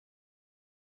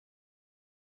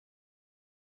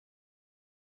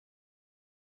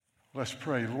Let's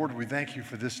pray. Lord, we thank you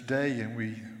for this day, and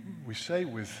we say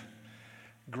with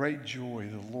great joy,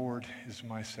 the Lord is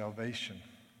my salvation.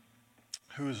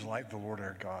 Who is like the Lord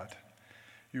our God?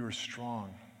 You are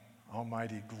strong,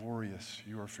 almighty, glorious.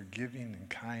 You are forgiving and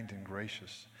kind and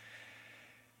gracious.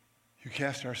 You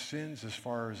cast our sins as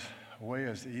far away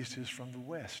as the east is from the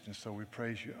west. And so we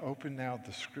praise you. Open now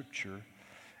the scripture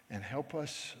and help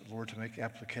us, Lord, to make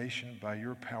application by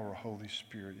your power, Holy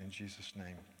Spirit, in Jesus'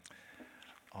 name.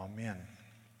 Amen.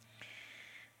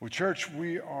 Well, church,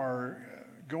 we are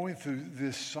going through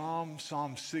this Psalm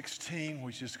 16,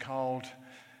 which is called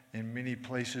in many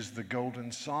places the Golden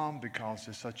Psalm because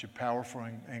it's such a powerful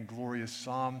and glorious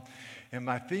psalm. And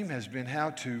my theme has been how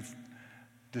to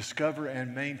discover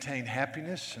and maintain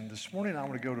happiness. And this morning I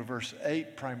want to go to verse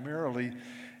 8 primarily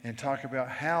and talk about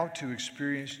how to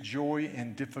experience joy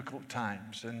in difficult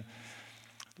times. And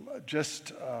just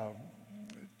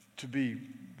to be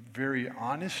very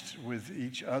honest with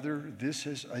each other, this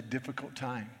is a difficult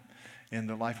time in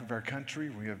the life of our country.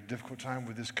 We have a difficult time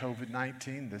with this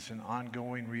COVID-19. That's an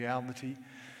ongoing reality.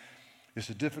 It's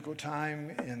a difficult time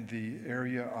in the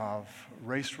area of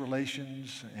race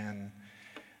relations and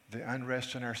the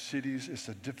unrest in our cities. It's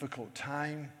a difficult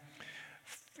time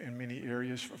in many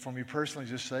areas. For me personally,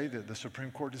 just say that the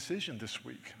Supreme Court decision this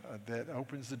week that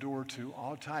opens the door to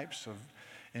all types of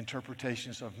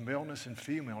interpretations of maleness and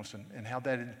femaleness and how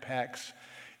that impacts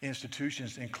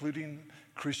institutions, including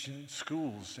Christian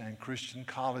schools and Christian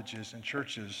colleges and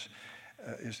churches,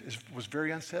 was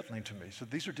very unsettling to me. So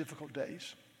these are difficult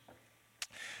days.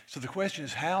 So the question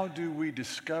is, how do we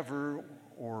discover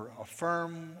or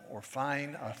affirm or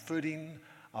find a footing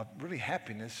of really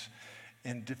happiness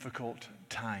in difficult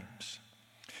times?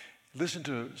 Listen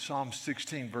to Psalm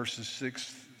 16, verses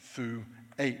 6 through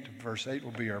 8. Verse 8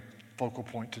 will be our focal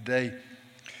point today.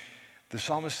 The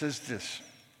psalmist says this: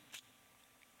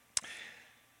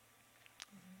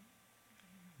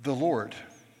 "The Lord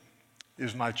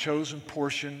is my chosen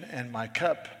portion and my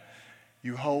cup.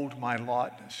 You hold my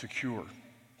lot secure.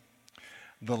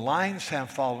 The lines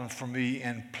have fallen for me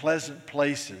in pleasant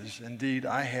places. Indeed,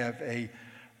 I have a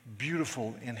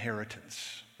beautiful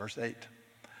inheritance." Verse 8.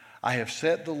 "I have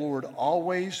set the Lord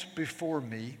always before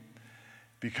me.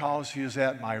 Because he is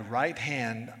at my right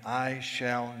hand, I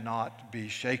shall not be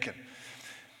shaken."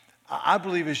 I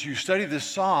believe as you study this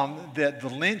psalm that the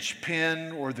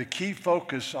linchpin or the key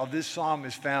focus of this psalm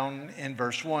is found in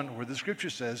verse 1, where the scripture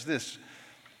says this: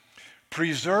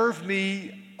 "Preserve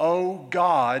me, O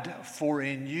God, for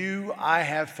in you I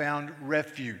have found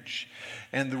refuge."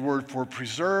 And the word for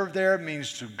preserve there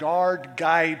means to guard,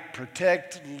 guide,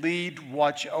 protect, lead,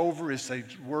 watch over. It's a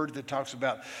word that talks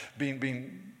about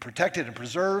being protected and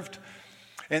preserved.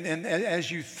 And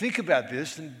as you think about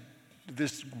this, and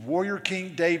this warrior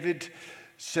King David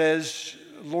says,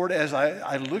 "Lord, as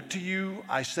I look to you,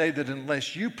 I say that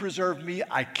unless you preserve me,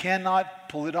 I cannot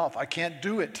pull it off. I can't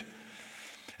do it."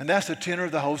 And that's the tenor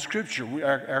of the whole scripture.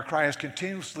 Our cry is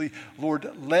continuously,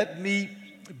 "Lord, let me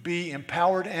be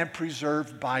empowered and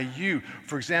preserved by you."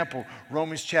 For example,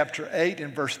 Romans chapter 8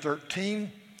 and verse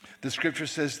 13, the scripture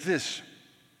says this: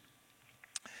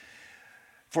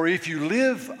 "For if you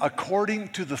live according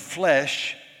to the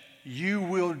flesh, you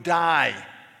will die.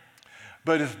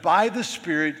 But if by the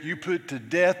Spirit you put to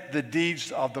death the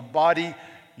deeds of the body,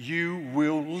 you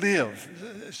will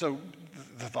live." So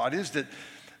the thought is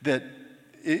that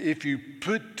if you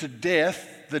put to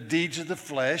death the deeds of the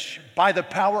flesh by the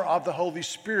power of the Holy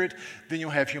Spirit, then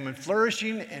you'll have human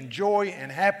flourishing and joy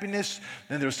and happiness.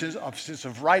 Then there's a sense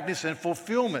of rightness and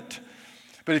fulfillment.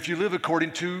 But if you live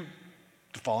according to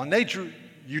the fallen nature,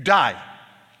 you die.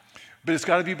 But it's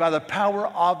got to be by the power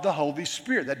of the Holy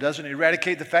Spirit. That doesn't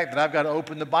eradicate the fact that I've got to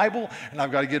open the Bible and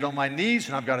I've got to get on my knees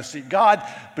and I've got to seek God,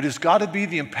 but it's got to be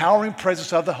the empowering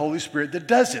presence of the Holy Spirit that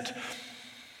does it.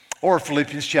 Or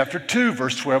Philippians chapter 2,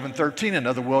 verse 12 and 13,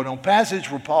 another well-known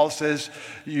passage where Paul says,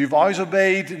 "You've always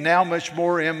obeyed, now much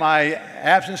more in my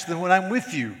absence than when I'm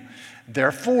with you.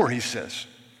 Therefore," he says,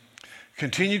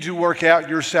 "continue to work out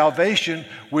your salvation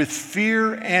with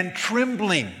fear and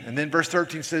trembling." And then verse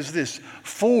 13 says this: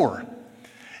 "For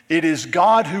it is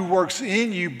God who works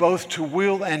in you both to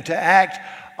will and to act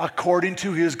according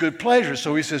to his good pleasure."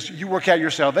 So he says, you work out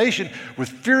your salvation with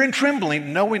fear and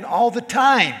trembling, knowing all the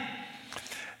time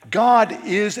God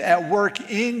is at work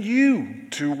in you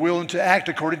to will and to act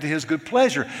according to his good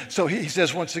pleasure. So he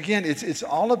says, once again, it's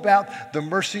all about the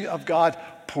mercy of God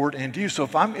poured into you. So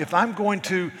if I'm going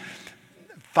to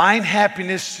find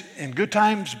happiness in good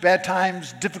times, bad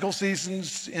times, difficult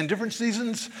seasons, indifferent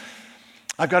seasons,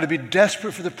 I've got to be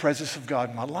desperate for the presence of God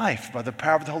in my life by the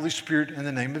power of the Holy Spirit in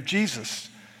the name of Jesus.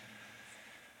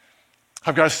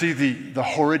 I've got to see the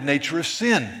horrid nature of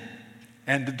sin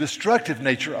and the destructive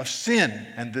nature of sin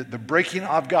and the breaking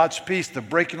of God's peace, the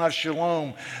breaking of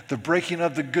shalom, the breaking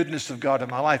of the goodness of God in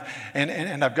my life.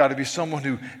 And I've got to be someone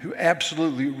who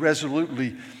absolutely,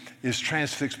 resolutely is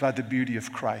transfixed by the beauty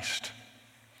of Christ.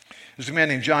 There's a man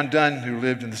named John Donne who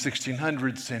lived in the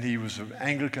 1600s, and he was an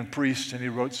Anglican priest, and he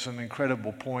wrote some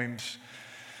incredible poems,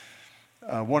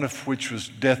 one of which was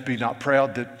Death Be Not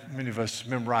Proud, that many of us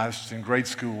memorized in grade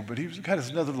school. But he had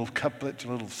another little couplet,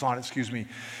 a little sonnet,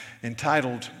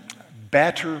 entitled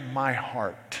Batter My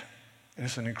Heart. And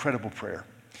it's an incredible prayer.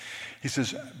 He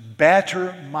says,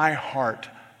 batter my heart,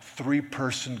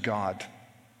 three-person God.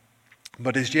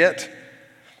 But as yet,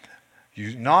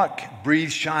 you knock,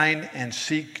 breathe, shine, and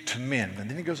seek to mend. And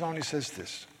then he goes on, he says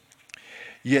this,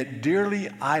 yet dearly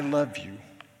I love you,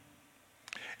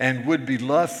 and would be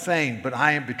loved fain, but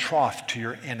I am betrothed to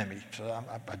your enemy. So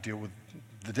I deal with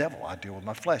the devil, I deal with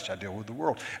my flesh, I deal with the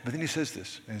world. But then he says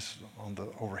this, and it's on the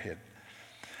overhead.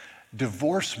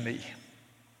 Divorce me,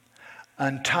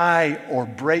 untie or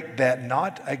break that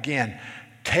knot again.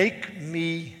 Take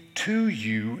me to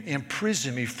you,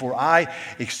 imprison me, for I,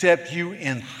 except you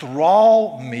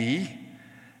enthrall me,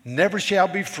 never shall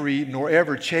be free, nor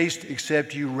ever chaste,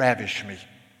 except you ravish me.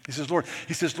 He says,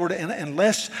 Lord,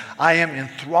 unless I am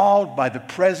enthralled by the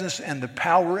presence and the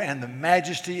power and the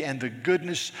majesty and the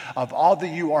goodness of all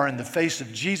that you are in the face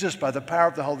of Jesus by the power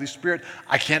of the Holy Spirit,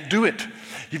 I can't do it.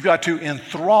 You've got to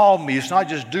enthrall me. It's not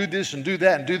just do this and do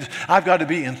that and do this. I've got to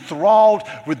be enthralled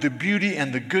with the beauty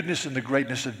and the goodness and the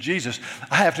greatness of Jesus.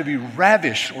 I have to be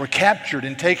ravished or captured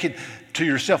and taken to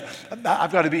yourself.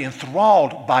 I've got to be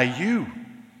enthralled by you.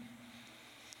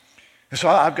 And so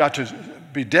I've got to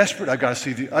be desperate. I've got to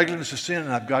see the ugliness of sin,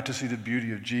 and I've got to see the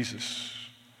beauty of Jesus.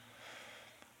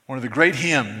 One of the great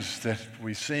hymns that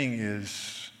we sing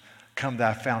is, Come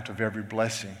Thou Fount of Every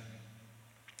Blessing.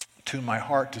 Tune my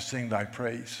heart to sing thy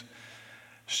praise.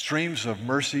 Streams of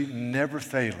mercy never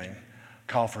failing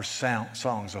call for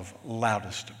songs of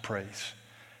loudest praise.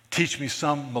 Teach me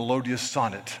some melodious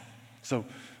sonnet. So,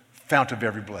 fount of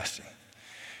every blessing.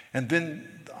 And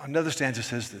then another stanza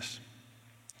says this.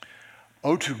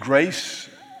 Oh, to grace,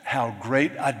 how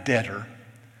great a debtor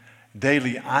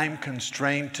daily I'm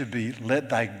constrained to be. Let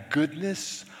thy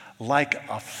goodness like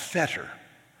a fetter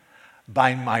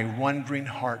bind my wondering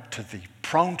heart to thee.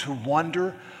 Prone to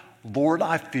wonder, Lord,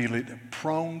 I feel it,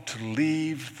 prone to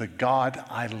leave the God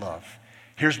I love.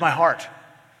 Here's my heart.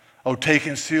 Oh, take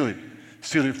and seal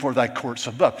it for thy courts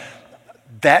above.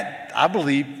 That, I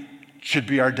believe, should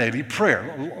be our daily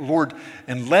prayer. Lord,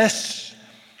 unless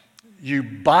you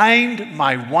bind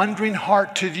my wandering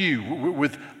heart to you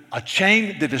with a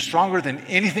chain that is stronger than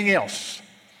anything else,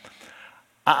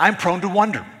 I'm prone to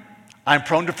wonder. I'm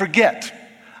prone to forget.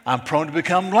 I'm prone to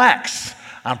become lax.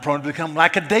 I'm prone to become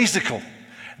lackadaisical.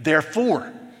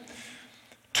 Therefore,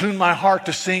 tune my heart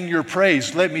to sing your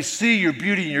praise. Let me see your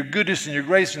beauty and your goodness and your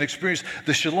grace and experience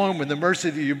the shalom and the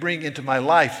mercy that you bring into my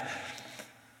life.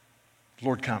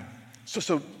 Lord, come.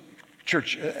 So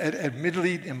church,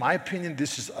 admittedly, in my opinion,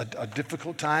 this is a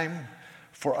difficult time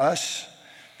for us,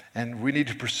 and we need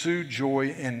to pursue joy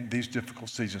in these difficult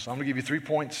seasons. So I'm going to give you 3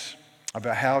 points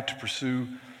about how to pursue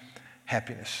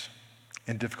happiness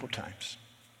in difficult times.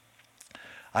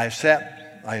 I have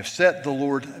set the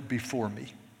Lord before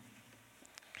me.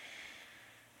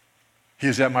 He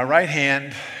is at my right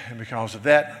hand, and because of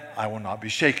that, I will not be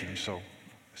shaken. So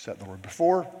set the Lord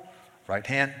before, right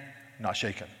hand, not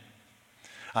shaken.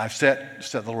 I've set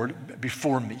the Lord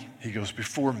before me. He goes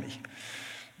before me.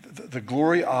 The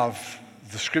glory of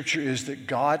the scripture is that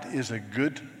God is a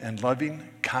good and loving,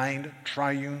 kind,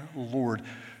 triune Lord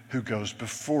who goes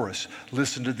before us.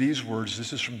 Listen to these words.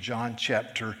 This is from John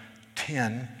chapter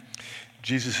 10.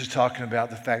 Jesus is talking about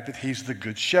the fact that he's the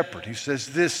good shepherd. He says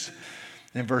this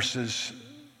in verses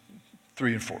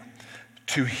 3 and 4.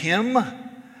 To him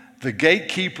the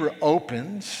gatekeeper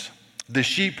opens, the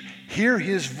sheep hear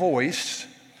his voice,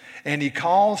 and he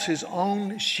calls his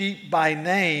own sheep by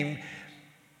name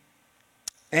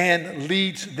and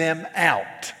leads them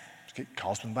out. He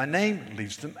calls them by name,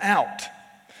 leads them out.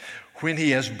 When he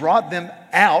has brought them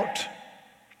out,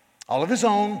 all of his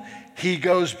own, he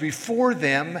goes before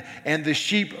them, and the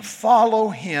sheep follow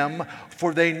him,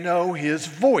 for they know his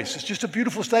voice. It's just a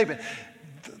beautiful statement.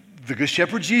 The Good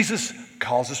Shepherd Jesus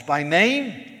calls us by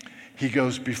name. He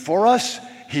goes before us.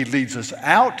 He leads us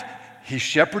out. He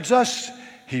shepherds us.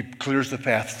 He clears the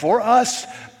path for us.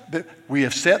 We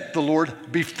have set the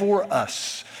Lord before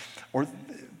us. Or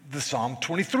the Psalm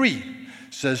 23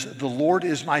 says, the Lord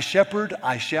is my shepherd,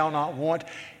 I shall not want.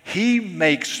 He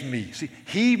makes me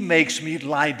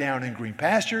lie down in green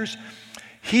pastures.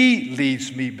 He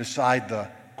leads me beside the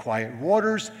quiet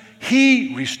waters.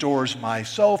 He restores my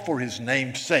soul for his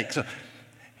name's sake. So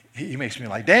he makes me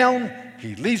lie down.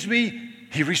 He leads me.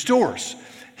 He restores.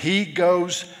 He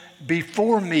goes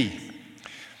before me.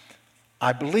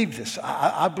 I believe this.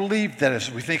 I believe that as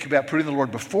we think about putting the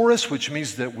Lord before us, which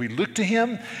means that we look to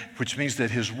him, which means that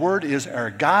his word is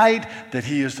our guide, that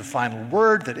he is the final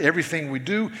word, that everything we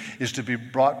do is to be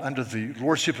brought under the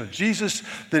lordship of Jesus,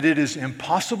 that it is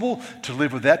impossible to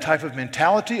live with that type of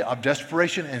mentality of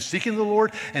desperation and seeking the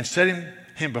Lord and setting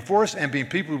him before us and being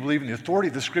people who believe in the authority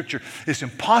of the scripture. It's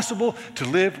impossible to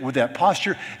live with that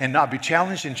posture and not be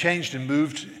challenged and changed and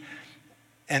moved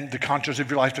and the contours of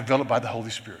your life developed by the Holy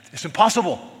Spirit. It's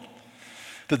impossible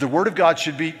that the Word of God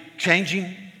should be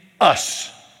changing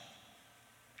us.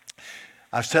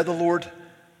 I've set the Lord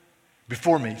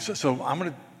before me. So I'm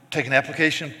going to take an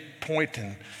application point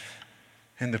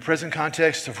in the present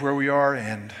context of where we are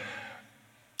and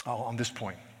on this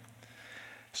point.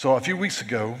 So a few weeks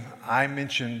ago, I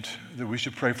mentioned that we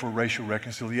should pray for racial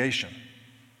reconciliation.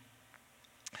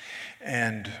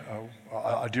 And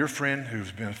a dear friend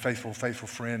who's been a faithful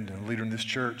friend and leader in this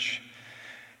church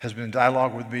has been in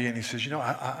dialogue with me, and he says,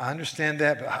 I understand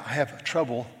that, but I have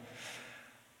trouble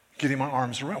getting my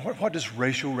arms around. What does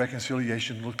racial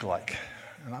reconciliation look like?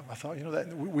 And I thought,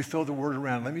 that we throw the word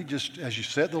around. Let me just, as you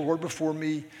set the Lord before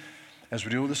me, as we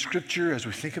deal with the scripture, as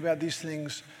we think about these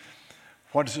things,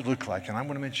 what does it look like? And I'm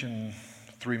going to mention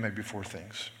 3, maybe 4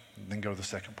 things, and then go to the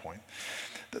second point.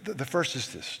 The first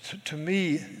is this. To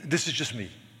me, this is just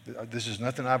me. This is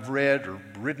nothing I've read or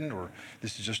written, or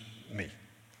this is just me.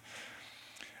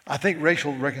 I think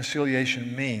racial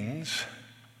reconciliation means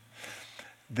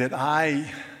that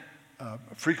I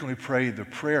frequently pray the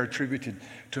prayer attributed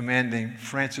to a man named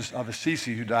Francis of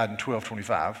Assisi who died in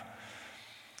 1225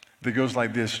 that goes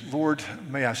like this: Lord,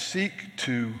 may I seek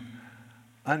to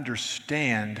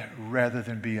understand rather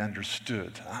than be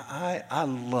understood. I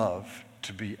love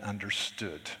to be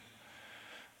understood.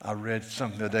 I read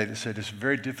something the other day that said it's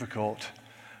very difficult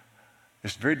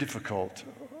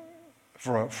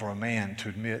for a man to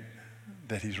admit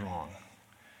that he's wrong.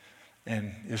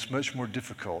 And it's much more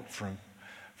difficult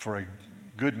for a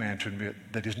good man to admit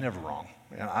that he's never wrong.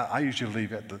 And I usually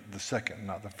leave at the second,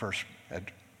 not the first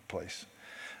place.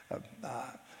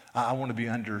 I want to be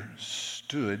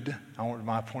understood. I want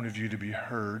my point of view to be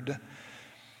heard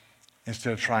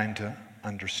instead of trying to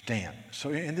understand.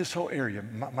 So in this whole area,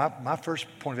 my first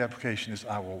point of application is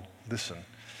I will listen.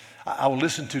 I will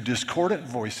listen to discordant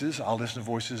voices. I'll listen to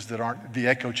voices that aren't the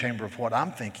echo chamber of what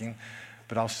I'm thinking,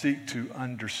 but I'll seek to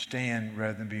understand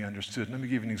rather than be understood. Let me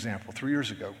give you an example. 3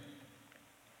 years ago,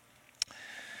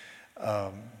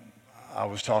 I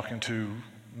was talking to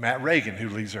Matt Reagan, who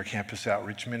leads our campus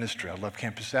outreach ministry. I love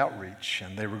campus outreach,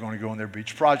 and they were going to go on their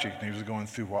beach project, and he was going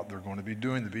through what they're going to be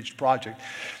doing, the beach project.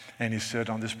 And he said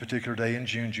on this particular day in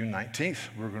June 19th,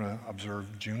 we're going to observe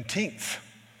Juneteenth.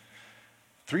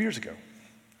 3 years ago.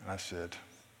 And I said,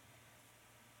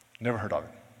 never heard of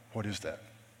it. What is that?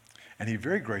 And he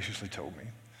very graciously told me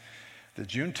that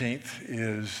Juneteenth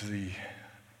is the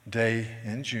day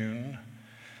in June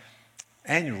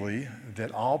annually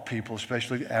that all people,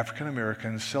 especially African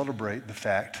Americans, celebrate the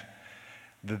fact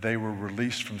that they were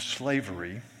released from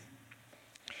slavery,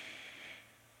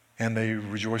 and they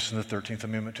rejoice in the 13th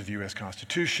Amendment to the U.S.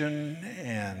 Constitution,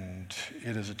 and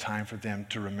it is a time for them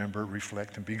to remember,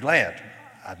 reflect, and be glad.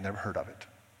 I'd never heard of it.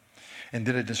 And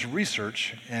did this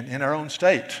research, and in our own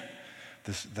state,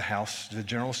 the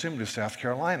General Assembly of South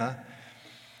Carolina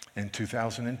in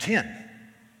 2010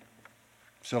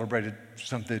 celebrated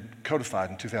something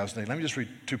codified in 2008. Let me just read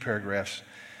 2 paragraphs.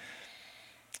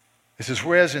 It says,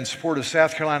 whereas in support of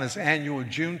South Carolina's annual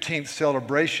Juneteenth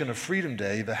celebration of Freedom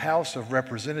Day, the House of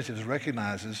Representatives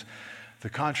recognizes the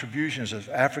contributions of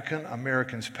African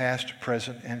Americans past,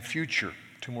 present, and future.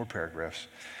 2 more paragraphs.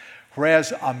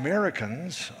 Whereas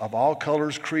Americans of all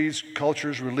colors, creeds,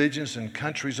 cultures, religions, and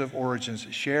countries of origins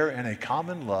share in a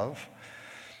common love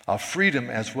of freedom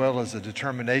as well as a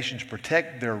determination to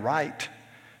protect their right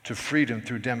to freedom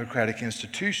through democratic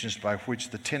institutions by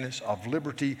which the tenets of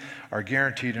liberty are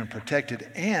guaranteed and protected.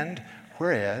 And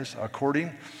whereas,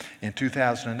 according in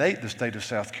 2008, the state of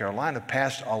South Carolina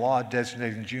passed a law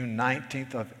designating June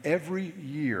 19th of every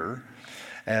year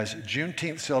as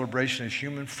Juneteenth celebration of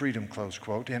human freedom, close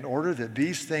quote, in order that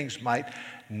these things might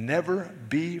never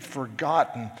be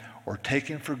forgotten or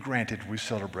taken for granted, we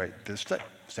celebrate this day,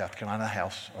 South Carolina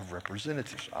House of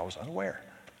Representatives. I was unaware.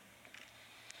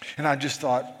 And I just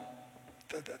thought,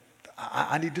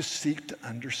 I need to seek to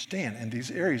understand in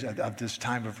these areas of this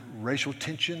time of racial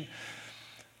tension,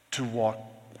 to walk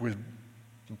with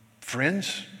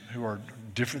friends who are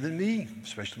different than me,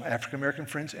 especially my African-American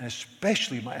friends, and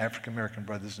especially my African-American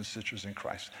brothers and sisters in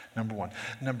Christ, number one.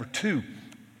 Number two,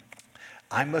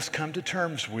 I must come to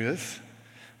terms with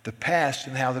the past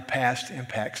and how the past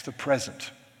impacts the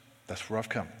present. That's where I've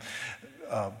come.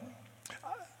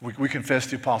 We confess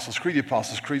the Apostles' Creed. The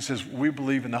Apostles' Creed says we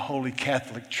believe in the Holy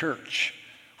Catholic Church,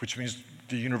 which means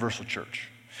the universal church.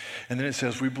 And then it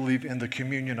says we believe in the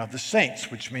communion of the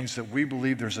saints, which means that we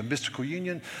believe there's a mystical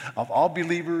union of all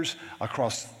believers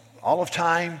across all of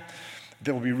time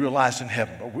that will be realized in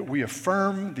heaven. But we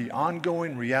affirm the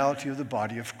ongoing reality of the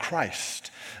body of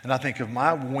Christ. And I think of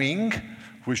my wing,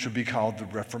 which would be called the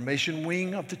Reformation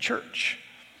wing of the church.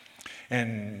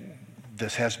 And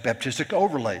this has Baptistic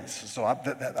overlays. So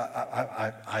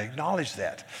I acknowledge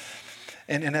that.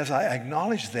 And as I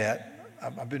acknowledge that,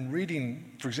 I've been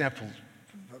reading, for example,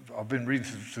 I've been reading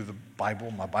through the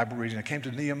Bible, my Bible reading. I came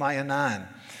to Nehemiah 9.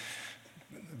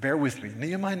 Bear with me.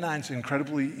 Nehemiah 9 is an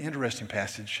incredibly interesting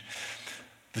passage.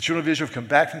 The children of Israel have come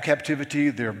back from captivity.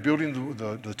 They're building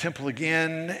the temple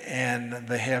again, and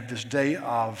they have this day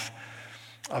of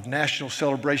national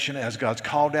celebration as God's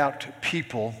called out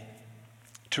people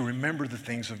to remember the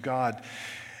things of God.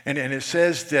 And it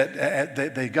says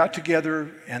that they got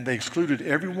together and they excluded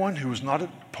everyone who was not a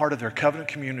part of their covenant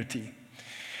community.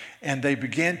 And they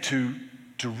began to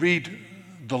read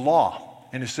the law.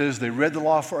 And it says they read the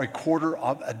law for a quarter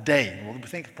of a day. Well, we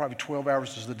think probably 12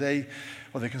 hours is the day,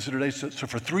 what they consider a day. So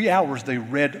for 3 hours, they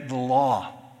read the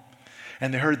law.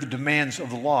 And they heard the demands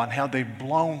of the law and how they'd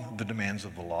blown the demands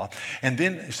of the law. And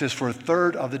then it says for a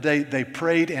third of the day, they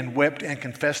prayed and wept and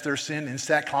confessed their sin in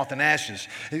sackcloth and ashes.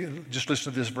 Just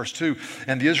listen to this, verse 2.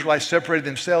 And the Israelites separated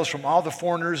themselves from all the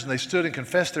foreigners, and they stood and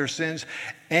confessed their sins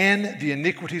and the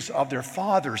iniquities of their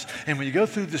fathers. And when you go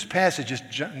through this passage, it's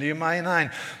Nehemiah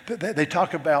 9, they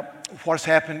talk about what's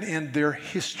happened in their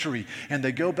history. And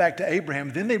they go back to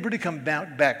Abraham. Then they really come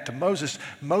back to Moses.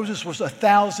 Moses was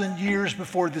 1,000 years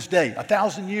before this day,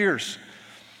 1,000 years.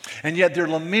 And yet they're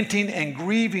lamenting and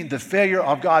grieving the failure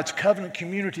of God's covenant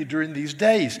community during these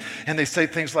days. And they say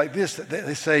things like this.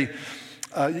 They say,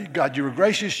 God, you were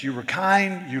gracious, you were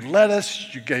kind, you led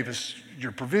us, you gave us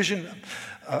your provision.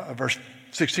 Verse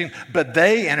 16, but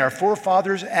they and our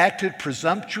forefathers acted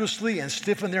presumptuously and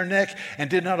stiffened their neck and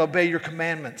did not obey your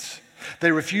commandments.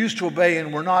 They refused to obey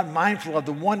and were not mindful of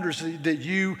the wonders that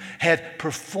you had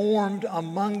performed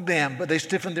among them, but they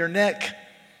stiffened their neck.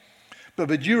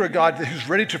 But you are God who's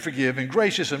ready to forgive and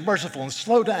gracious and merciful and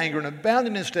slow to anger and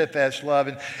abounding in steadfast love.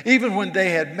 And even when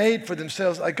they had made for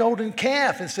themselves a golden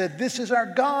calf and said, this is our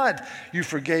God, you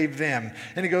forgave them.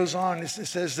 And it goes on, it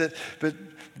says that but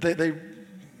they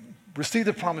received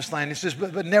the promised land. It says,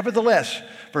 but nevertheless,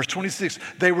 verse 26,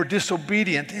 they were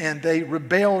disobedient and they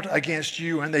rebelled against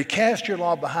you and they cast your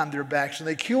law behind their backs and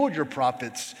they killed your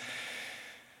prophets.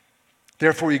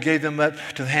 Therefore, you gave them up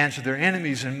to the hands of their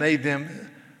enemies and made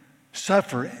them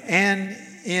suffer. And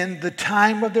in the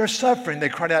time of their suffering, they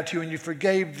cried out to you and you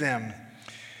forgave them.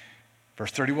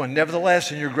 Verse 31,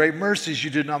 nevertheless, in your great mercies, you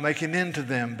did not make an end to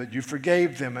them, but you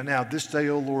forgave them. And now this day,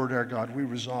 O Lord our God, we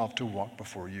resolve to walk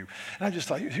before you. And I just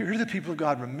thought, here are the people of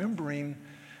God remembering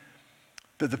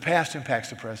that the past impacts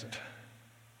the present.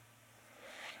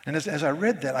 And as I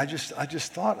read that, I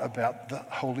just thought about the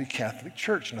Holy Catholic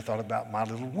Church, and I thought about my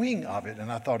little wing of it,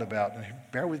 and I thought about, and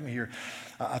bear with me here,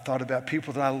 I thought about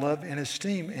people that I love and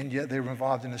esteem, and yet they were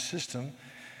involved in a system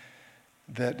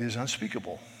that is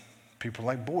unspeakable. People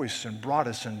like Boyce and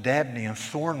Broadus and Dabney and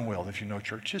Thornwell, if you know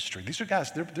church history. These are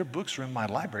guys, their books are in my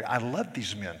library. I love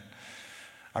these men.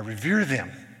 I revere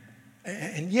them.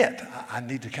 And yet, I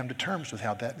need to come to terms with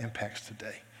how that impacts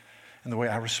today and the way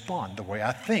I respond, the way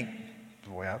I think, the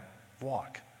way I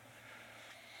walk.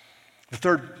 The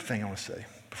third thing I want to say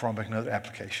before I make another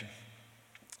application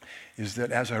is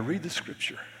that as I read the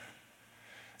scripture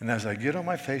and as I get on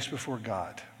my face before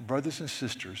God, brothers and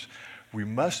sisters, we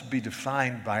must be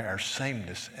defined by our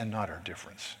sameness and not our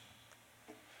difference.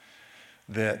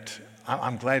 That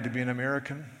I'm glad to be an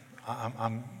American.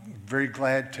 I'm very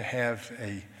glad to have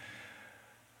a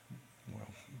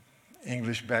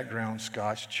English background,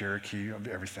 Scotch, Cherokee,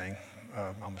 everything.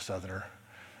 I'm a Southerner.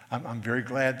 I'm very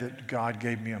glad that God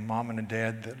gave me a mom and a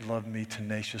dad that loved me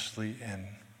tenaciously, and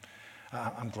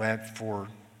I'm glad for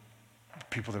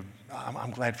people that,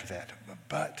 I'm glad for that.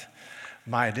 But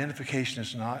my identification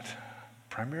is not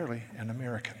primarily an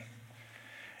American.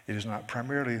 It is not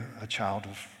primarily a child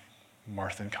of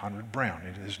Martha and Conrad Brown.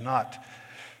 It is not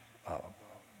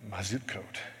my zip code.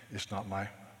 It's not my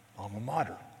alma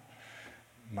mater.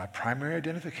 My primary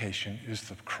identification is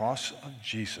the cross of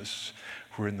Jesus,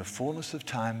 where in the fullness of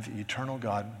time, the eternal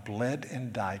God bled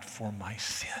and died for my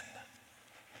sin.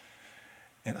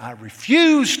 And I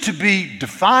refuse to be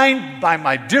defined by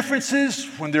my differences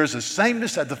when there's a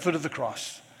sameness at the foot of the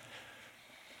cross.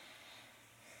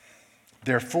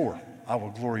 Therefore, I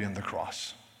will glory in the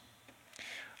cross.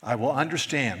 I will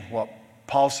understand what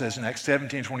Paul says in Acts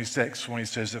 17:26 when he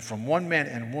says that from one man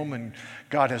and woman,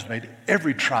 God has made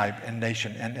every tribe and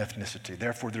nation and ethnicity.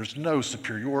 Therefore, there's no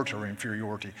superiority or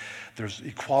inferiority. There's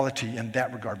equality in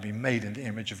that regard, being made in the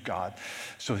image of God.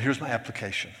 So here's my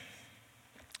application.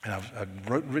 And I've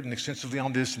written extensively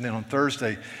on this, and then on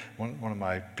Thursday, one of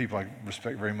my people I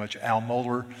respect very much, Al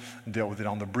Mohler, dealt with it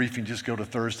on the briefing. Just go to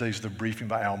Thursday's The Briefing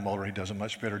by Al Mohler. He does a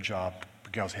much better job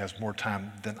because he has more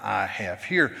time than I have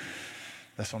here.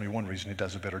 That's only one reason he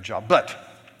does a better job. But,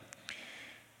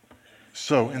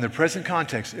 so in the present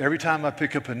context, every time I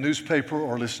pick up a newspaper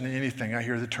or listen to anything, I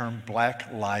hear the term Black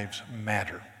Lives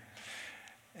Matter.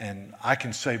 And I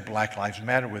can say Black Lives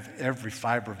Matter with every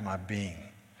fiber of my being.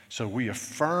 So we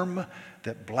affirm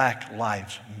that black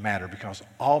lives matter because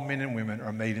all men and women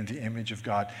are made in the image of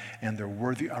God and they're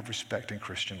worthy of respect in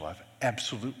Christian love.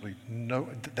 Absolutely no,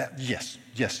 yes.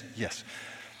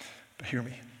 But hear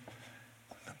me.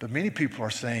 But many people are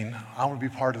saying, I want to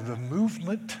be part of the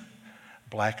movement,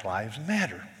 Black Lives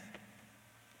Matter.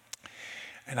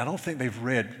 And I don't think they've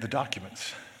read the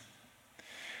documents.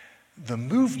 The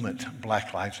movement,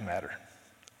 Black Lives Matter,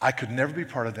 I could never be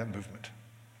part of that movement,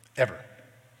 ever.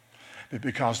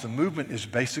 Because the movement is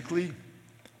basically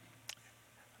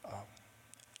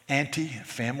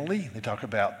anti-family. They talk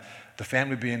about the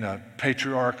family being a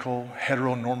patriarchal,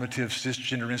 heteronormative,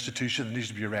 cisgender institution that needs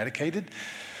to be eradicated.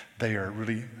 They are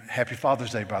really, happy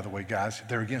Father's Day, by the way, guys.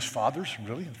 They're against fathers,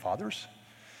 really, and fathers.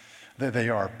 They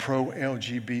are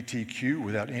pro-LGBTQ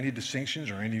without any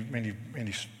distinctions or any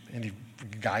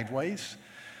guideways.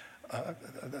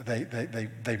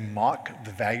 They mock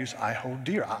the values I hold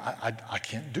dear. I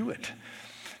can't do it.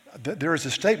 There is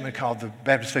a statement called the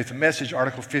Baptist Faith and Message.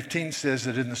 Article 15 says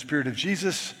that in the spirit of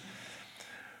Jesus,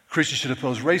 Christians should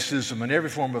oppose racism and every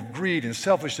form of greed and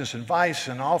selfishness and vice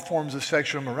and all forms of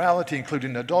sexual immorality,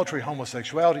 including adultery,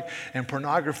 homosexuality, and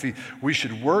pornography. We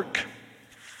should work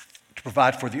to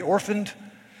provide for the orphaned,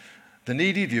 the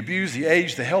needy, the abused, the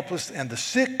aged, the helpless, and the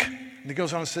sick. And he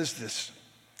goes on and says this.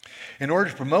 In order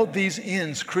to promote these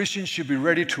ends, Christians should be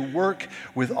ready to work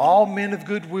with all men of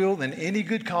goodwill in any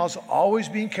good cause, always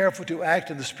being careful to act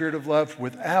in the spirit of love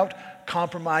without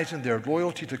compromising their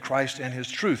loyalty to Christ and his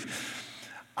truth.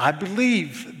 I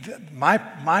believe that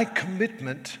my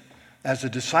commitment as a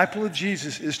disciple of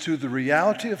Jesus is to the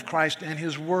reality of Christ and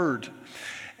his word.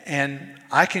 And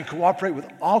I can cooperate with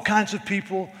all kinds of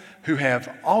people who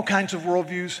have all kinds of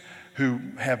worldviews, who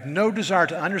have no desire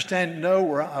to understand, know,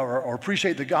 or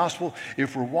appreciate the gospel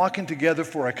if we're walking together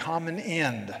for a common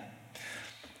end.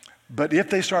 But if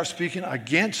they start speaking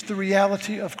against the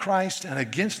reality of Christ and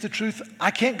against the truth,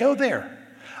 I can't go there.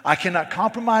 I cannot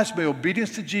compromise my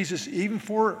obedience to Jesus even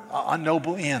for a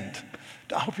noble end.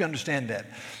 I hope you understand that.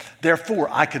 Therefore,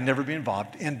 I can never be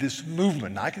involved in this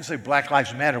movement. Now, I can say Black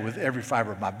Lives Matter with every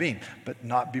fiber of my being, but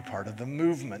not be part of the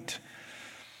movement.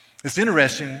 It's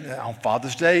interesting on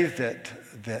Father's Day that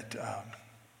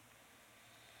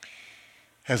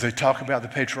as they talk about the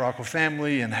patriarchal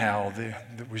family and how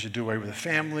that we should do away with the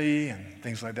family and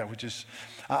things like that, this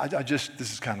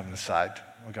is kind of an aside.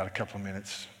 We've got a couple of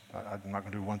minutes. I'm not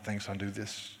going to do one thing, so I'll do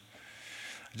this.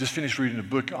 I just finished reading a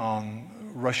book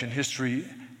on Russian history,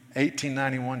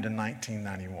 1891 to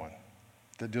 1991,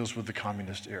 that deals with the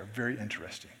communist era. Very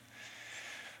interesting.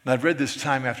 And I've read this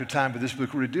time after time, but this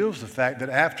book reveals the fact that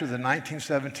after the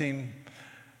 1917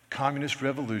 communist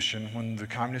revolution, when the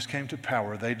communists came to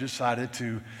power, they decided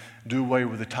to do away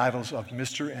with the titles of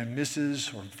Mr. and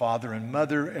Mrs. or father and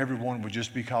mother. Everyone would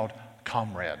just be called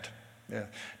comrade. Yeah.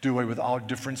 Do away with all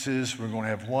differences. We're going to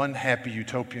have one happy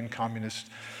utopian communist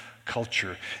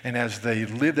culture. And as they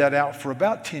lived that out for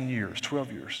about 10 years,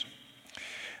 12 years,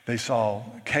 they saw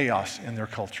chaos in their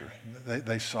culture.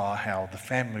 They saw how the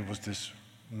family was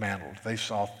dismantled. They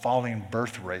saw falling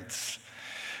birth rates.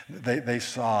 They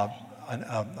saw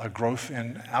a growth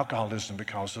in alcoholism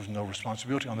because of no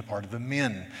responsibility on the part of the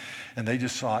men. And they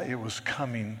just saw it was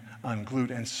coming unglued.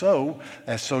 And so,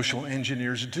 as social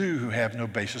engineers do, who have no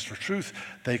basis for truth,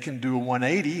 they can do a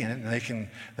 180 and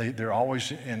they're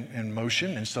always in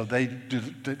motion. And so they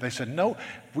said, no,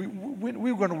 we're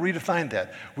going to redefine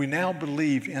that. We now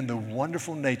believe in the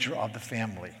wonderful nature of the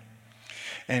family.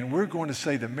 And we're going to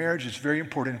say that marriage is very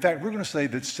important. In fact, we're going to say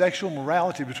that sexual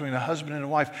morality between a husband and a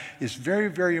wife is very,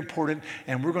 very important.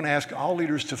 And we're going to ask all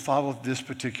leaders to follow this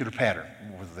particular pattern.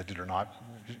 Whether they did or not,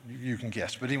 you can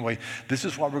guess. But anyway, this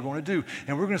is what we're going to do.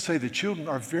 And we're going to say that children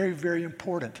are very, very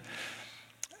important.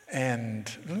 And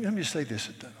let me say this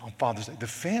on Father's Day. The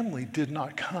family did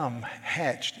not come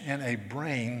hatched in a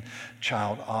brain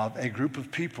child of a group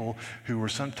of people who were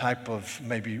some type of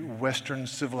maybe Western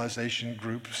civilization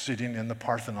group sitting in the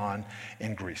Parthenon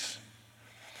in Greece.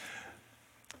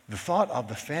 The thought of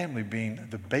the family being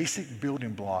the basic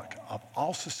building block of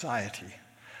all society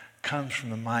comes from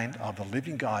the mind of the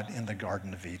living God in the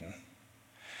Garden of Eden.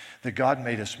 That God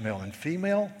made us male and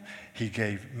female. He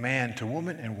gave man to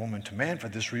woman and woman to man. For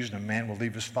this reason, a man will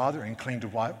leave his father and cling to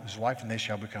his wife, and they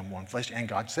shall become one flesh. And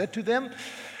God said to them,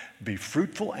 be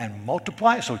fruitful and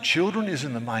multiply. So children is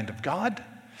in the mind of God.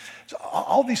 So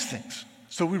all these things.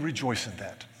 So we rejoice in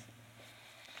that.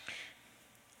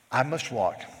 I must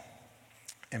walk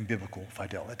in biblical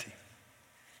fidelity.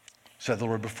 Said the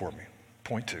Lord before me.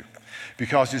 Point 2.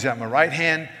 Because he's at my right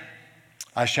hand,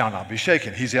 I shall not be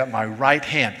shaken. He's at my right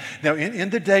hand. Now, in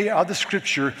the day of the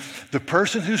scripture, the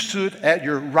person who stood at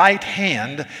your right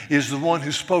hand is the one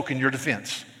who spoke in your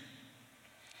defense.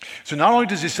 So not only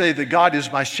does he say that God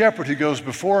is my shepherd who goes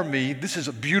before me, this is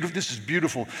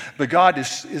beautiful, but God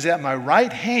is at my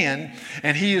right hand,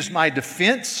 and he is my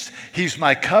defense, he's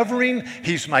my covering,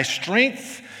 he's my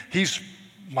strength, he's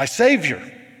my Savior.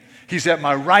 He's at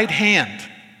my right hand.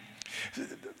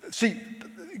 See,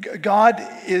 God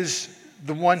is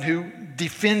the one who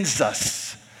defends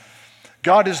us.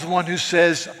 God is the one who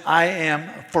says, I am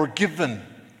forgiven.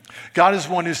 God is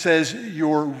the one who says,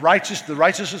 the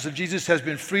righteousness of Jesus has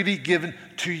been freely given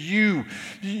to you.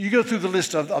 You go through the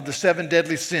list of the 7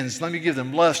 deadly sins. Let me give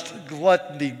them: lust,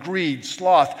 gluttony, greed,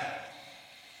 sloth,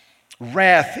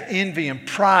 wrath, envy, and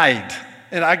pride.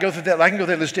 And I can go through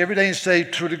that list every day and say,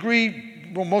 to a degree,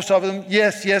 well, most of them,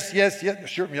 yes,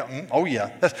 sure, yeah, oh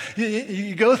yeah.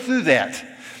 You go through that.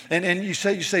 And you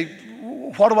say,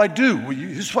 what do I do? Well,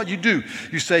 this is what you do.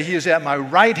 You say, he is at my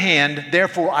right hand,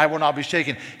 therefore I will not be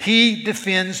shaken. He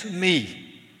defends me.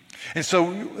 And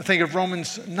so think of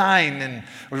Romans 9 and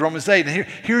Romans 8. And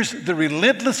here's the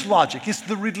relentless logic. It's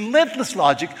the relentless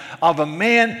logic of a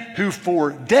man who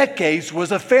for decades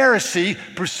was a Pharisee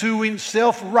pursuing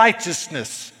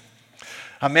self-righteousness.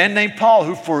 A man named Paul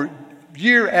who for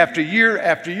year after year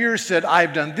after year said,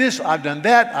 I've done this, I've done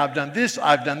that, I've done this,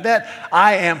 I've done that.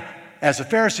 I am, as a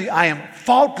Pharisee, I am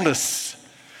faultless.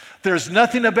 There's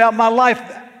nothing about my life,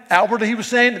 outwardly he was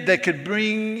saying, that could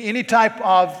bring any type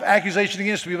of accusation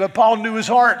against me. But Paul knew his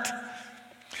heart.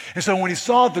 And so when he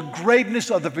saw the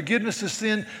greatness of the forgiveness of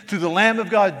sin through the Lamb of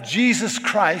God, Jesus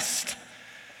Christ,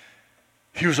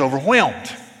 he was overwhelmed.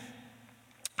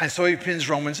 And so he pins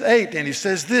Romans 8, and he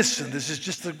says this, and this is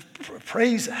just the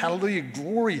praise, hallelujah,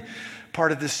 glory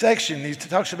part of this section. He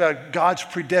talks about God's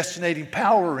predestinating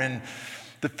power and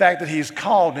the fact that he's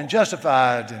called and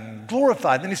justified and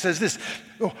glorified. Then he says this,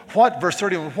 verse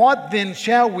 31, what then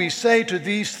shall we say to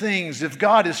these things? If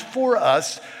God is for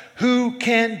us, who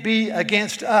can be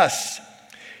against us?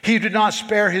 He did not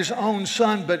spare his own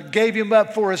son, but gave him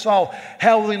up for us all.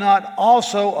 How will he not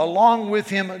also, along with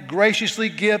him, graciously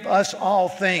give us all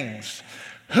things?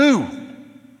 Who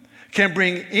can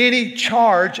bring any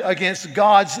charge against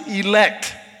God's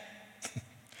elect?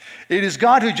 It is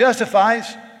God who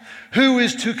justifies. Who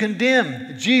is to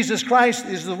condemn? Jesus Christ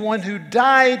is the one who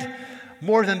died.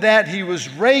 More than that, he was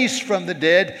raised from the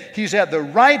dead. He's at the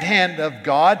right hand of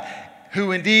God,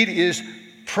 who indeed is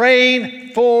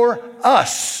praying for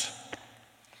us.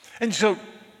 And so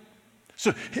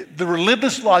the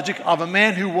relentless logic of a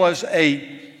man who was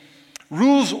a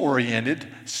rules-oriented,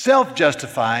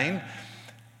 self-justifying,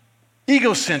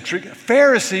 egocentric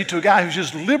Pharisee to a guy who's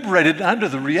just liberated under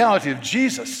the reality of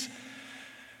Jesus.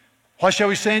 What shall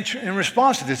we say in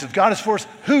response to this? If God is for us,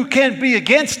 who can be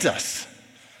against us?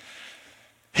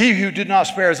 He who did not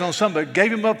spare his own son, but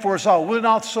gave him up for us all, will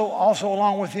not also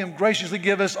along with him graciously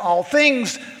give us all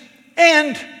things?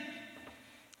 And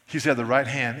he's at the right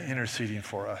hand interceding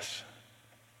for us.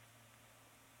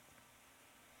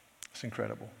 It's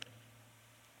incredible.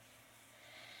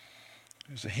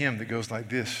 There's a hymn that goes like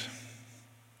this.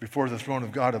 Before the throne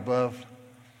of God above,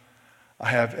 I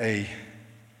have a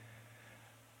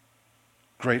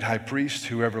great high priest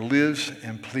who ever lives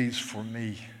and pleads for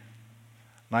me.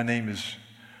 My name is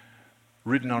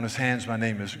written on his hands, my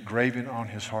name is graven on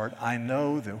his heart. I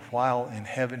know that while in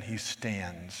heaven he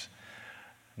stands,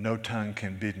 no tongue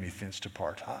can bid me thence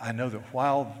depart. I know that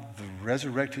while the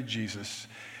resurrected Jesus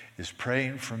is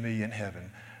praying for me in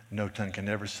heaven, no tongue can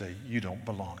ever say, you don't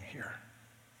belong here.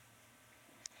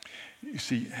 You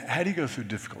see, how do you go through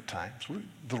difficult times?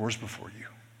 The Lord's before you.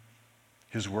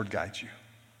 His word guides you.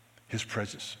 His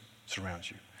presence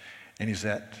surrounds you. And he's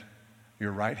at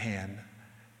your right hand.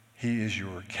 He is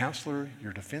your counselor,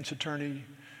 your defense attorney,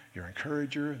 your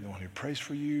encourager, the one who prays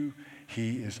for you.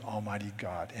 He is Almighty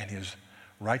God, and his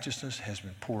righteousness has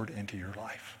been poured into your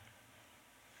life.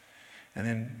 And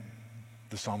then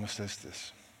the psalmist says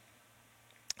this,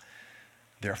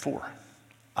 therefore,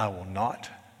 I will not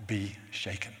be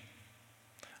shaken.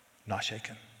 Not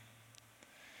shaken.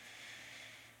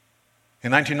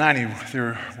 In 1990,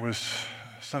 there was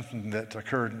something that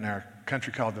occurred in our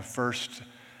country called the First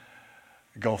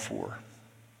Gulf War.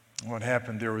 What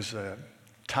happened, there was a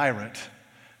tyrant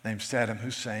named Saddam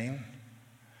Hussein.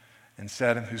 And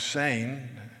Saddam Hussein,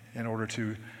 in order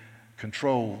to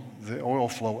control the oil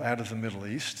flow out of the Middle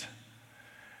East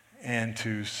and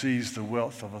to seize the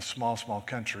wealth of a small, small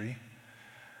country,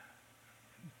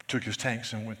 took his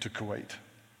tanks and went to Kuwait.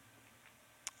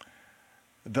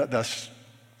 Thus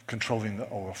controlling the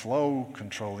oil flow,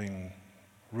 controlling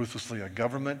ruthlessly a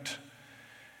government,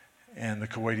 and the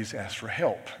Kuwaitis asked for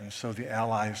help. And so the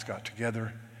allies got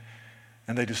together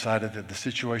and they decided that the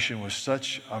situation was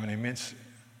such of an immense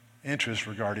interest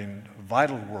regarding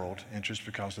vital world interest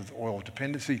because of the oil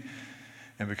dependency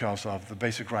and because of the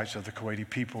basic rights of the Kuwaiti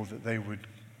people that they would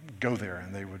go there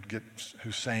and they would get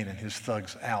Hussein and his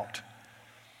thugs out.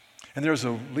 And there's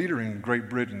a leader in Great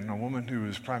Britain, a woman who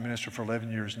was prime minister for 11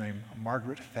 years named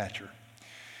Margaret Thatcher.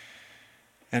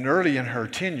 And early in her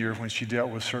tenure, when she dealt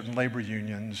with certain labor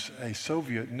unions, a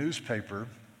Soviet newspaper,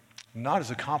 not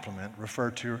as a compliment,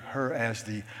 referred to her as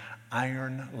the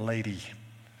Iron Lady.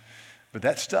 But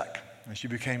that stuck, and she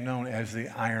became known as the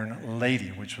Iron Lady,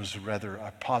 which was rather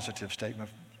a positive statement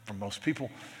for most people.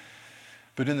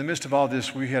 But in the midst of all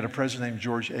this, we had a president named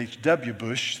George H.W.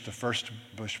 Bush, the first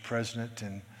Bush president,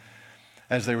 and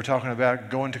as they were talking about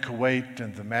going to Kuwait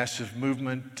and the massive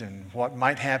movement and what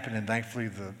might happen, and thankfully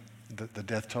the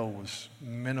death toll was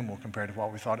minimal compared to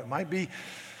what we thought it might be,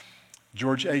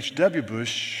 George H.W.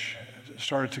 Bush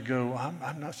started to go,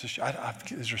 I'm not so sure.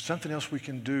 Is there something else we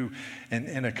can do? And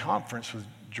in a conference with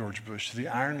George Bush, the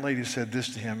Iron Lady said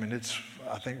this to him, and it's,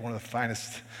 I think, one of the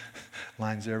finest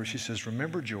lines ever. She says,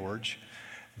 remember, George,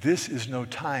 this is no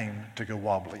time to go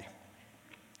wobbly.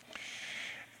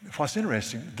 What's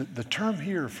interesting, the term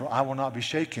here for I will not be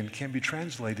shaken can be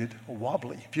translated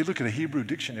wobbly. If you look at a Hebrew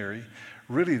dictionary,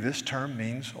 really this term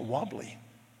means wobbly.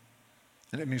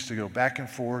 And it means to go back and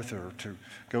forth or to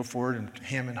go forward and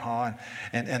hem and haw.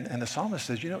 And the psalmist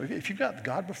says, you know, if you've got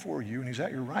God before you and he's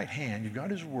at your right hand, you've got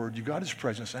his word, you've got his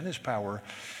presence and his power,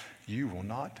 you will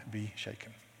not be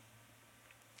shaken.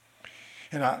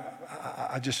 And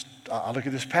I look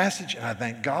at this passage and I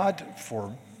thank God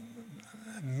for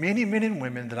many men and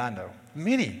women that I know,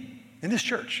 many in this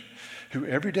church, who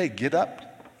every day get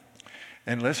up,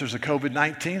 and unless there's a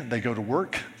COVID-19, they go to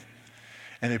work,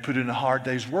 and they put in a hard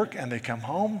day's work, and they come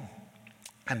home,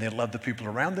 and they love the people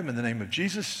around them in the name of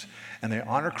Jesus, and they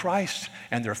honor Christ,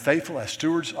 and they're faithful as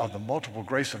stewards of the multiple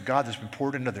grace of God that's been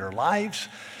poured into their lives,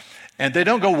 and they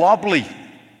don't go wobbly.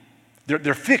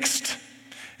 They're fixed.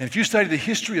 And if you study the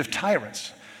history of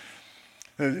tyrants,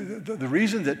 the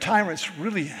reason that tyrants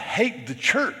really hate the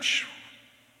church,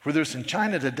 whether it's in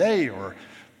China today or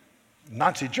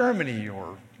Nazi Germany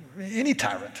or any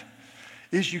tyrant,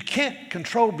 is you can't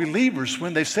control believers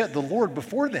when they set the Lord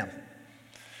before them.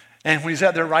 And when he's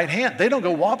at their right hand, they don't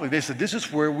go wobbly. They said, this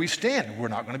is where we stand. We're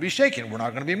not going to be shaken. We're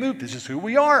not going to be moved. This is who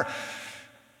we are.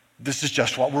 This is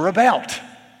just what we're about.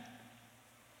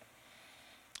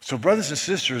 So brothers and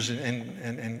sisters,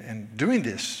 in doing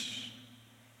this,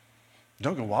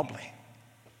 don't go wobbly.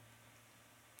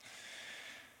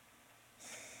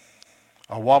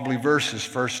 A wobbly verse is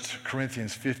 1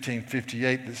 Corinthians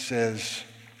 15:58 that says,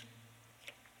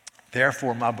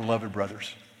 therefore, my beloved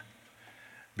brothers,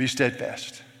 be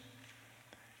steadfast,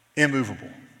 immovable,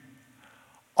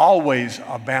 always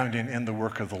abounding in the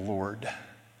work of the Lord,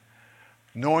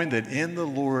 knowing that in the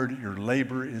Lord your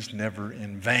labor is never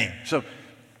in vain. So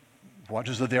what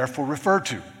does the therefore refer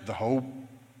to? The whole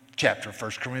chapter,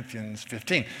 1 Corinthians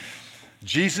 15.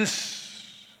 Jesus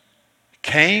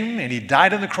came and he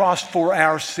died on the cross for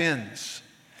our sins.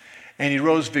 And he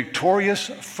rose victorious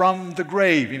from the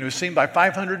grave. And he was seen by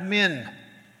 500 men.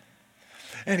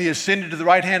 And he ascended to the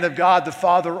right hand of God, the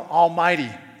Father Almighty.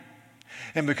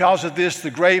 And because of this, the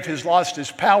grave has lost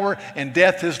its power and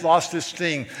death has lost its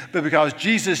sting. But because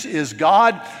Jesus is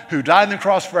God who died on the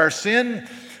cross for our sin,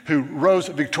 who rose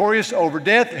victorious over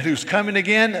death, and who's coming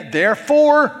again,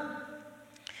 therefore,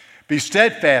 be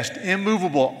steadfast,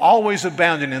 immovable, always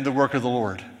abounding in the work of the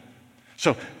Lord.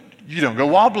 So you don't go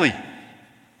wobbly.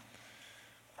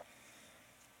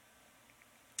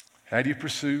 How do you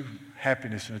pursue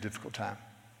happiness in a difficult time?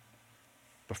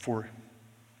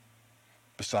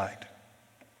 Beside,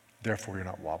 therefore you're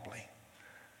not wobbly.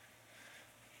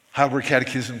 Heidelberg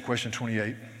Catechism, question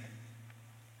 28.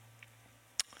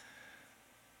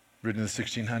 Written in the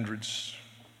 1600s.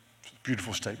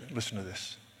 Beautiful statement. Listen to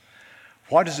this.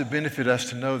 Why does it benefit us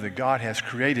to know that God has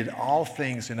created all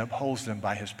things and upholds them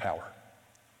by his power?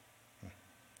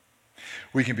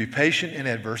 We can be patient in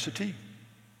adversity,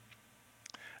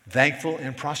 thankful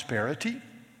in prosperity,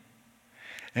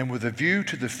 and with a view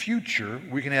to the future,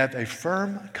 we can have a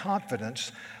firm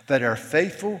confidence that our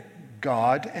faithful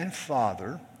God and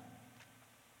Father,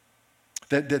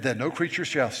 that no creature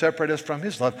shall separate us from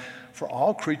his love, for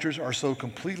all creatures are so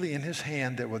completely in his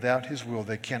hand that without his will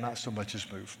they cannot so much as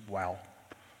move. Wow.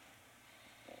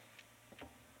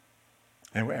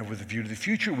 And with a view to the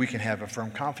future, we can have a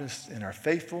firm confidence in our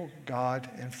faithful God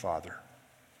and Father.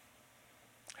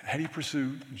 How do you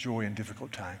pursue joy in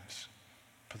difficult times?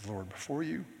 Put the Lord before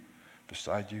you,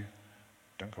 beside you.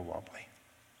 Don't go wobbly.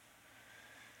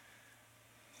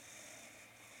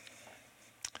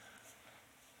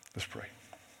 Let's pray.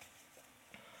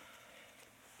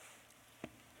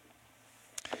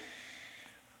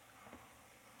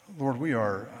 Lord, we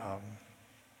are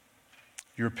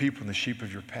your people and the sheep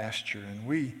of your pasture, and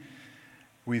we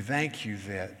thank you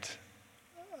that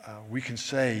we can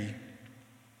say,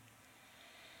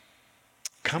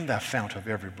 come thou fount of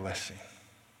every blessing.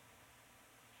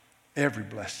 Every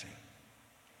blessing.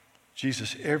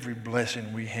 Jesus, every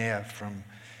blessing we have, from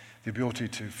the ability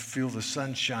to feel the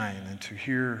sunshine and to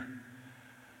hear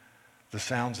the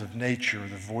sounds of nature,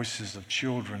 the voices of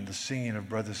children, the singing of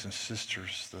brothers and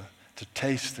sisters, to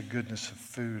taste the goodness of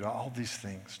food, all these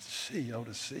things, to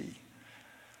see.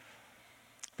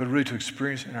 But really to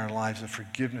experience in our lives the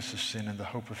forgiveness of sin and the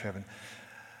hope of heaven.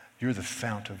 You're the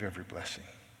fount of every blessing.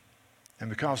 And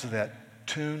because of that,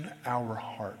 tune our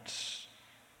hearts,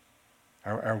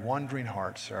 our wandering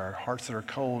hearts, our hearts that are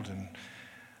cold and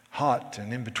hot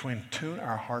and in between, tune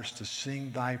our hearts to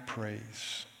sing thy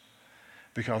praise.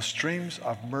 Because streams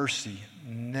of mercy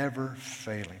never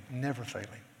failing,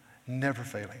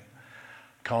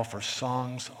 call for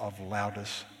songs of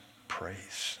loudest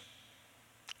praise.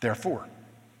 Therefore,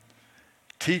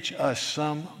 teach us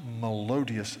some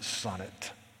melodious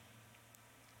sonnet,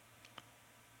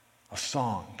 a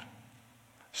song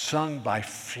sung by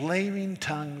flaming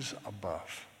tongues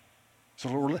above. So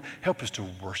Lord, help us to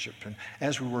worship. And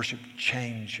as we worship,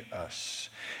 change us.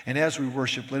 And as we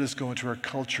worship, let us go into our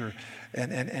culture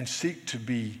and seek to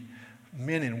be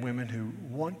men and women who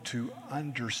want to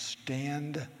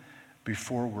understand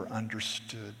before we're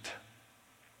understood.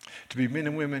 To be men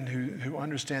and women who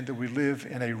understand that we live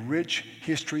in a rich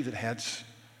history that has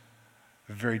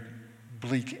very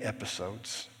bleak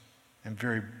episodes and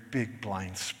very big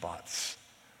blind spots.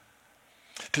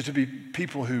 To be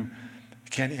people who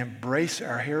can embrace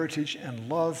our heritage and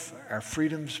love our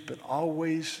freedoms, but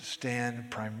always stand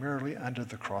primarily under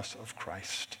the cross of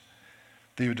Christ.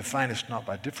 They would define us not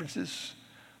by differences,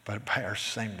 but by our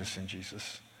sameness in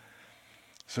Jesus.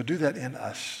 So do that in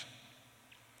us.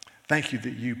 Thank you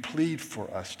that you plead for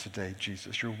us today,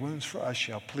 Jesus. Your wounds for us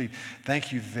shall plead.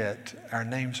 Thank you that our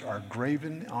names are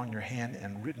graven on your hand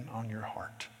and written on your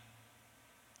heart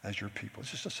as your people.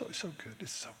 It's just so good.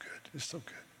 It's so good. It's so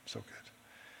good. So good.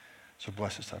 So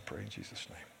bless us, I pray, in Jesus'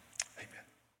 name.